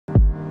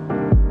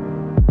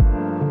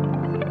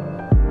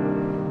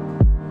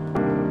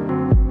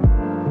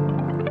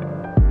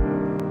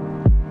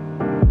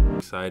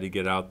excited to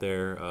get out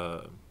there,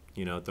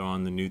 throw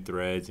on the new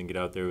threads and get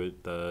out there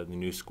with the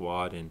new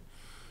squad and,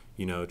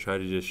 try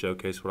to just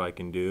showcase what I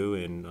can do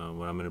and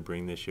what I'm going to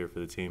bring this year for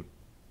the team.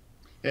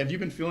 Have you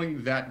been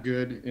feeling that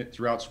good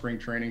throughout spring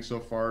training so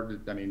far?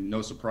 I mean,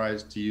 no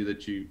surprise to you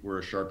that you were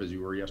as sharp as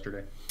you were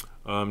yesterday?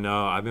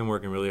 No, I've been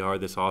working really hard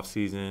this off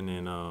season,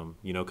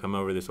 and come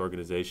over this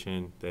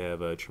organization. They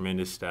have a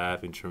tremendous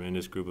staff and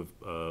tremendous group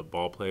of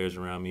ball players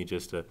around me,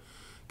 just to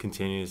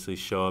continuously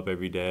show up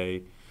every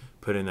day,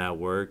 put in that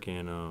work,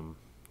 and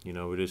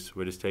we're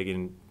just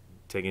taking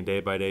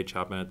day by day,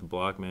 chopping at the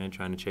block, man,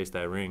 trying to chase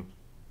that ring.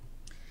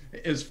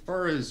 As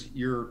far as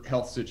your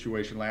health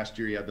situation last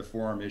year, you had the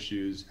forearm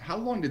issues. How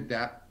long did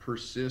that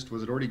persist?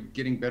 Was it already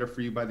getting better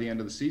for you by the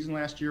end of the season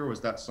last year, or was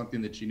that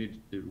something that you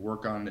needed to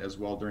work on as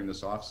well during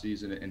this off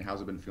season? And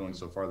how's it been feeling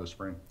so far this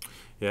spring?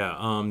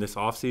 Yeah, this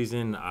off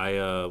season,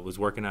 I was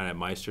working out at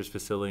Meister's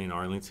facility in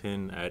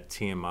Arlington at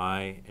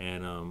TMI,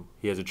 and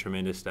he has a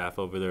tremendous staff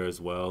over there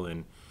as well.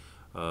 And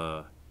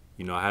I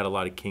had a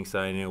lot of kinks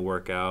that I needed to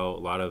work out,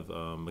 a lot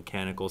of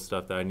mechanical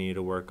stuff that I needed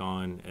to work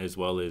on, as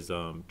well as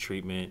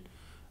treatment.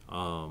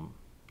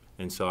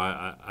 And so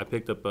I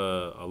picked up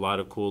a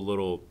lot of cool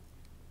little,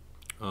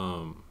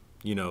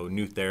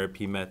 new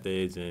therapy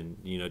methods and,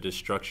 just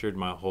structured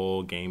my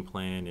whole game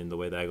plan and the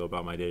way that I go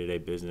about my day-to-day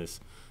business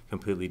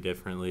completely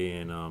differently.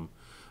 And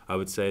I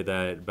would say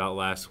that about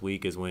last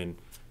week is when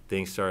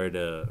things started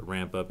to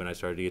ramp up and I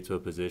started to get to a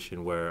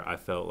position where I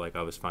felt like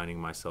I was finding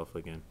myself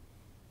again.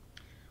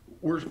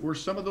 Were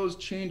some of those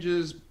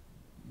changes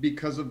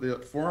because of the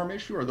forearm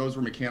issue, or those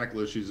were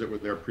mechanical issues that were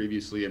there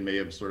previously and may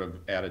have sort of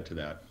added to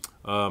that?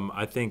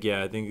 I think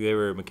they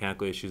were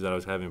mechanical issues that I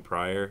was having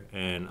prior,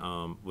 and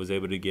was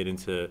able to get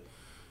into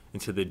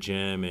the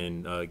gym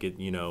and get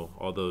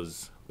all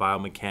those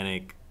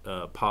biomechanic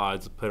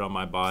pods put on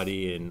my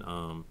body,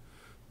 and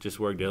just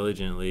work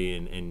diligently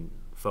and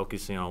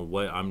focusing on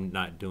what I'm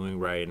not doing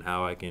right and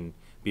how I can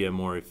be a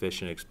more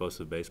efficient,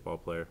 explosive baseball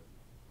player.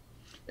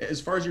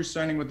 As far as your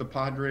signing with the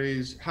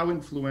Padres, how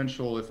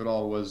influential, if at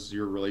all, was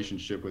your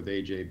relationship with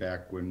AJ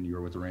back when you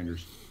were with the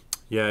Rangers?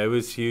 Yeah, it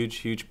was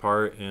huge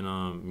part in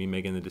me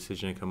making the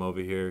decision to come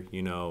over here.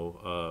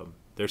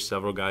 There's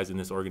several guys in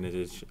this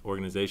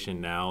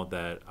organization now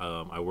that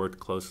I worked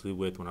closely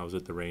with when I was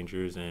with the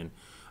Rangers, and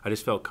I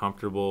just felt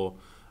comfortable.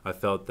 I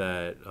felt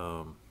that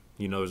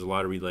there's a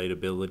lot of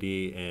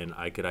relatability, and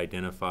I could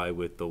identify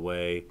with the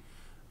way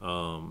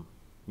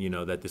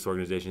that this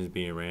organization is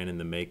being ran and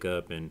the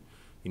makeup, and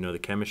the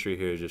chemistry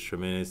here is just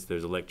tremendous.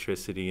 There's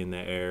electricity in the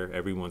air.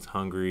 Everyone's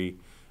hungry,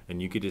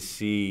 and you could just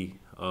see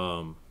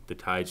the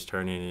tides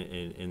turning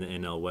in the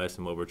NL West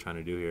and what we're trying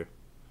to do here.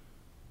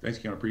 Thanks,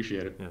 Keone.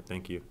 Appreciate it. Yeah,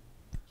 thank you.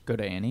 Go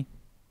to Annie.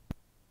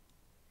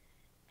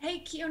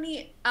 Hey,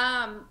 Keone,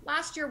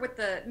 last year with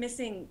the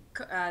missing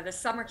the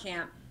summer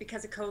camp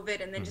because of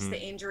COVID and then just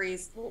the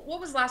injuries, what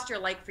was last year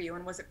like for you,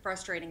 and was it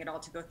frustrating at all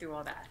to go through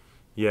all that?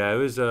 Yeah, it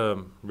was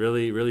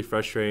really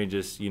frustrating.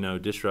 Just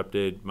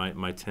disrupted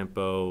my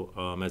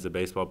tempo as a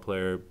baseball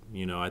player.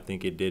 I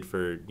think it did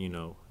for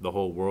the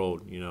whole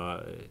world.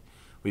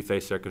 We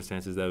faced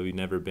circumstances that we've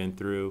never been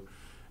through,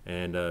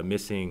 and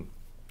missing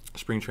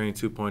spring training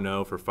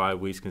 2.0 for 5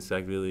 weeks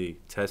consecutively,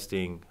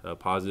 testing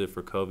positive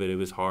for COVID. It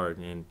was hard,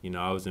 and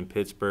I was in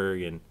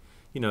Pittsburgh and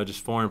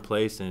just foreign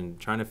place and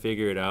trying to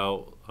figure it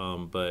out.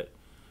 But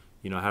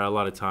I had a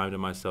lot of time to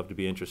myself to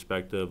be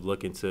introspective,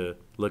 look into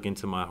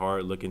my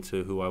heart, look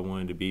into who I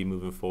wanted to be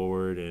moving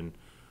forward, and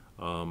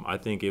I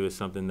think it was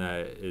something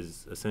that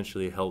is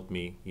essentially helped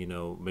me,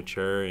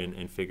 mature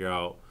and figure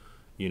out,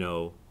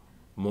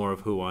 more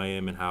of who I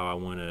am and how I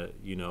want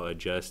to,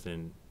 adjust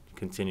and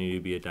continue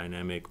to be a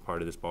dynamic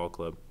part of this ball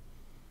club.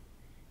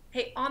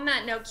 Hey, on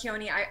that note,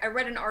 Keone, I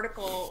read an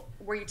article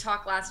where you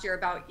talked last year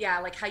about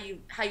like how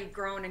you've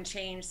grown and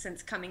changed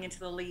since coming into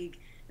the league,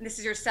 and this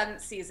is your 7th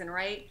season,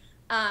 right?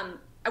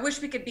 I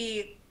wish we could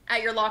be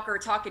at your locker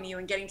talking to you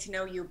and getting to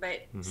know you,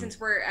 but since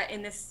we're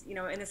in this,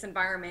 in this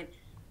environment,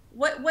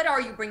 what are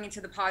you bringing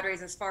to the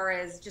Padres as far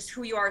as just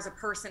who you are as a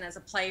person, as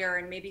a player,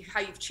 and maybe how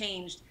you've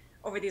changed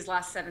over these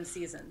last 7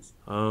 seasons?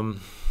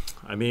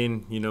 I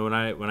mean, when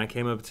I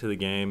came up to the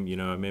game,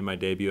 I made my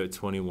debut at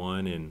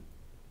 21 and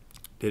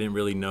didn't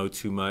really know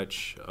too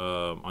much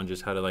on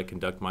just how to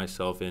conduct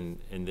myself in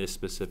this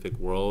specific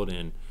world,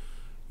 and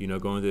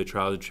going through the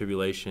trials and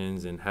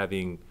tribulations and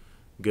having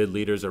good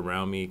leaders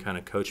around me kind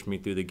of coached me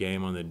through the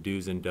game on the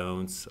do's and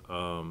don'ts.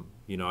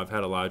 I've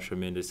had a lot of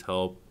tremendous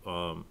help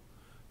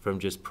from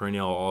just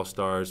perennial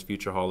all-stars,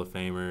 future Hall of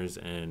Famers,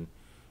 and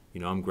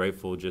I'm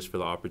grateful just for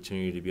the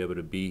opportunity to be able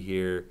to be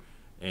here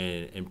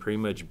and pretty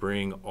much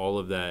bring all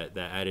of that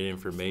added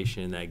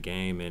information, that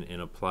game,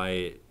 and apply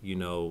it,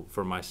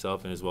 for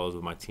myself and as well as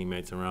with my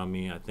teammates around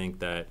me. I think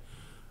that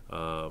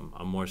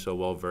I'm more so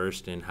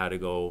well-versed in how to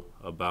go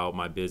about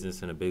my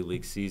business in a big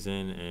league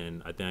season,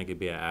 and I think I could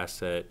be an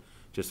asset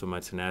just with my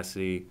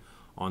tenacity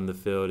on the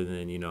field, and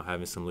then,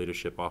 having some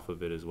leadership off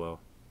of it as well.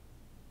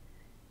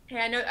 Hey,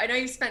 I know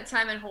you spent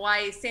time in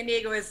Hawaii. San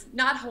Diego is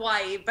not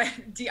Hawaii, but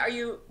do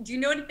you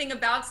know anything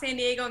about San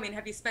Diego? I mean,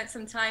 have you spent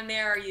some time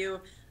there?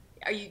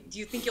 Do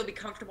you think you'll be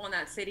comfortable in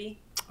that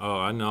city? Oh,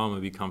 I know I'm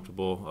gonna be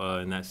comfortable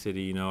in that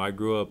city. You know, I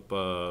grew up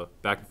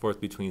back and forth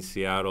between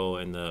Seattle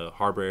and the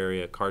harbor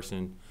area,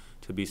 Carson,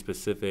 to be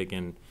specific.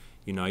 And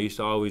you know, I used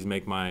to always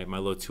make my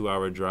little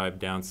 2-hour drive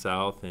down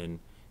south and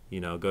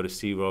go to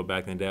SeaWorld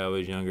back in the day. I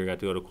was younger. Got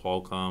to go to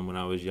Qualcomm when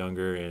I was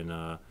younger, and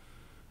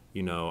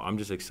I'm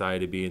just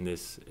excited to be in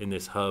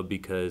this hub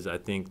because I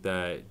think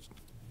that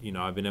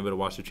I've been able to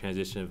watch the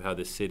transition of how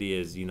the city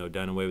has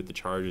done away with the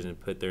Chargers and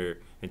put their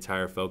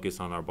entire focus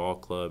on our ball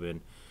club,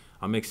 and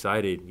I'm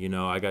excited.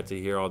 I got to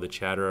hear all the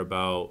chatter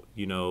about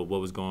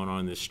what was going on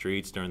in the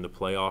streets during the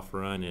playoff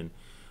run, and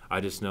I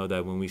just know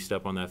that when we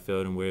step on that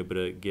field and we're able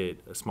to get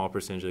a small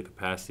percentage of the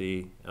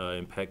capacity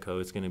in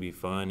Petco, it's going to be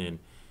fun. And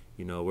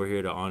we're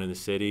here to honor the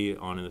city,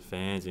 honor the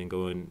fans, and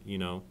go and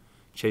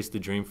chase the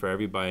dream for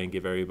everybody and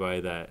give everybody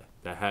that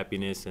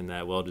happiness and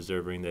that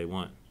well-deserved ring they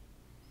want.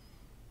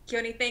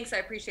 Keone, thanks. I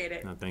appreciate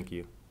it. No, thank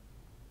you.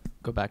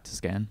 Go back to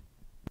Scan.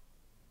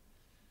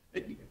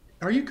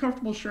 Are you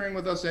comfortable sharing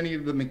with us any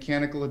of the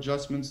mechanical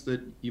adjustments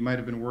that you might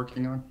have been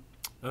working on?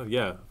 Oh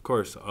yeah, of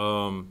course.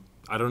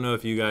 I don't know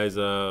if you guys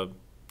are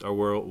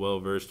well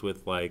versed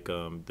with like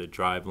the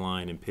drive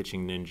line and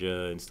pitching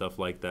ninja and stuff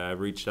like that. I've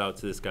reached out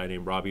to this guy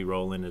named Robbie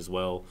Rowland as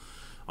well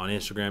on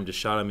Instagram. Just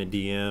shot him a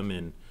DM,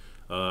 and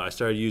I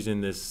started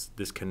using this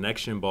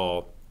connection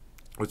ball,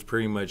 which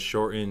pretty much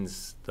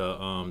shortens the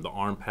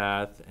arm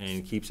path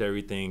and keeps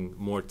everything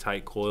more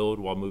tight coiled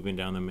while moving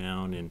down the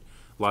mound, and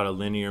a lot of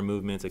linear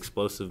movements,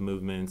 explosive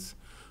movements.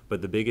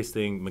 But the biggest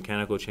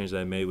mechanical change that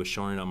I made was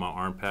shortening up my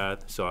arm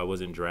path so I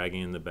wasn't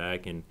dragging in the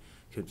back, and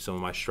so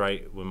when my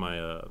strike, when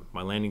my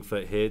landing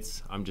foot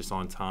hits, I'm just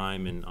on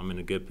time and I'm in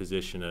a good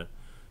position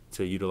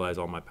to utilize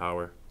all my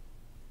power.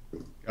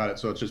 Got it.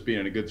 So it's just being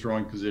in a good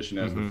throwing position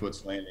as the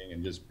foot's landing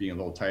and just being a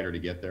little tighter to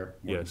get there,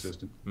 more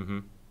consistent. Mm-hmm.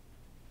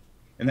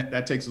 And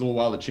that takes a little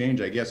while to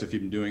change, I guess, if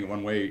you've been doing it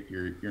one way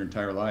your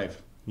entire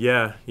life.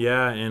 Yeah,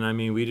 and I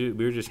mean we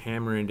were just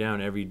hammering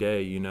down every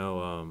day,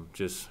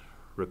 just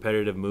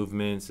repetitive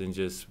movements and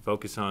just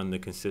focus on the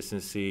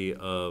consistency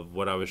of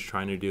what I was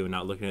trying to do and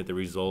not looking at the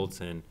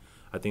results. And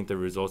I think the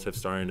results have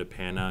started to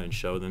pan out and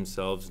show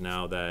themselves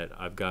now that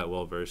I've got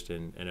well versed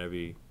in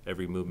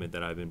every movement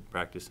that I've been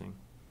practicing.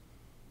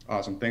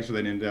 Awesome. Thanks for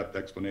that in-depth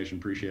explanation.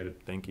 Appreciate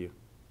it. Thank you.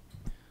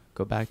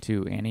 Go back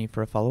to Annie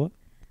for a follow-up.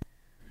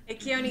 Hey,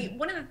 Keone,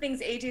 one of the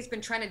things AJ's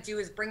been trying to do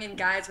is bring in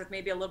guys with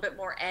maybe a little bit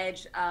more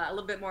edge, a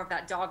little bit more of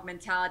that dog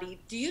mentality.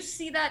 Do you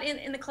see that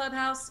in the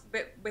clubhouse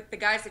with the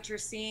guys that you're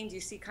seeing? Do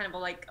you see kind of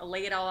a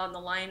lay it all on the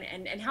line?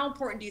 And how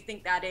important do you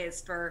think that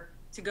is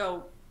to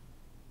go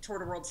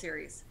toward a World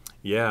Series?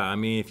 Yeah, I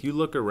mean, if you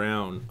look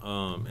around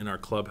in our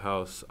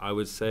clubhouse, I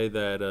would say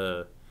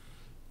that,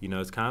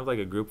 it's kind of like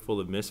a group full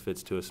of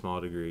misfits to a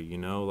small degree,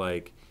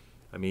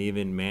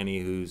 even Manny,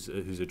 who's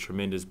a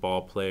tremendous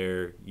ball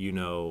player,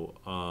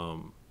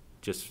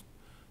 just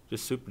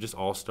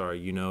all-star,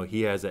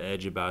 he has an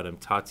edge about him.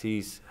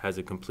 Tatis has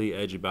a complete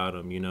edge about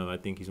him, I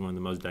think he's one of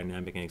the most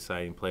dynamic and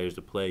exciting players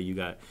to play. You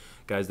got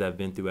guys that have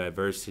been through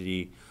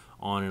adversity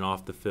on and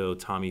off the field,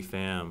 Tommy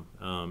Pham,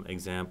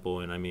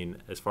 example. And I mean,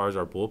 as far as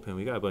our bullpen,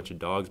 we got a bunch of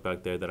dogs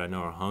back there that I know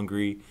are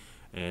hungry,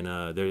 and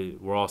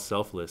we're all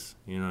selfless.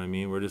 You know what I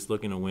mean? We're just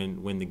looking to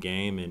win the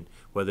game, and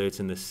whether it's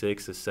in the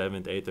 6th, the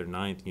 7th, 8th, or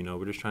 9th,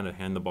 we're just trying to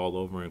hand the ball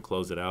over and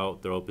close it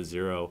out, throw up a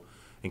 0,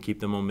 and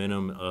keep the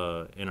momentum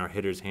in our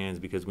hitters' hands,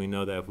 because we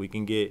know that if we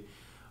can get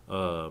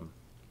the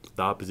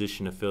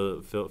opposition to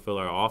fill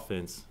our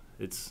offense,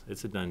 it's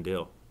a done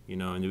deal.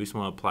 And we just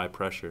want to apply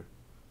pressure.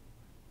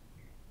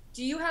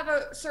 Do you have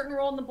a certain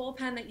role in the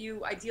bullpen that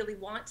you ideally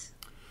want?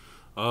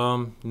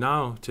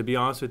 No, to be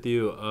honest with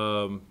you,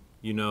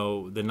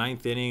 the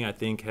 9th inning I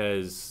think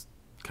has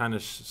kind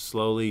of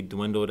slowly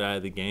dwindled out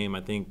of the game.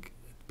 I think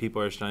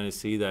people are starting to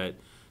see that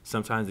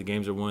sometimes the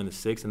games are won in the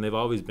 6th, and they've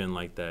always been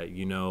like that,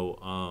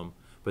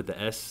 but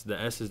the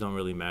S's don't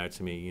really matter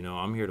to me.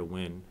 I'm here to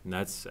win, and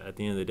that's, at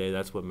the end of the day,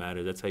 that's what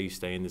matters. That's how you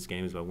stay in this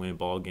game, is by winning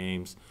ball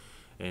games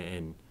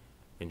and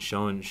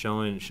showing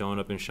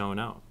up and showing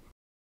out.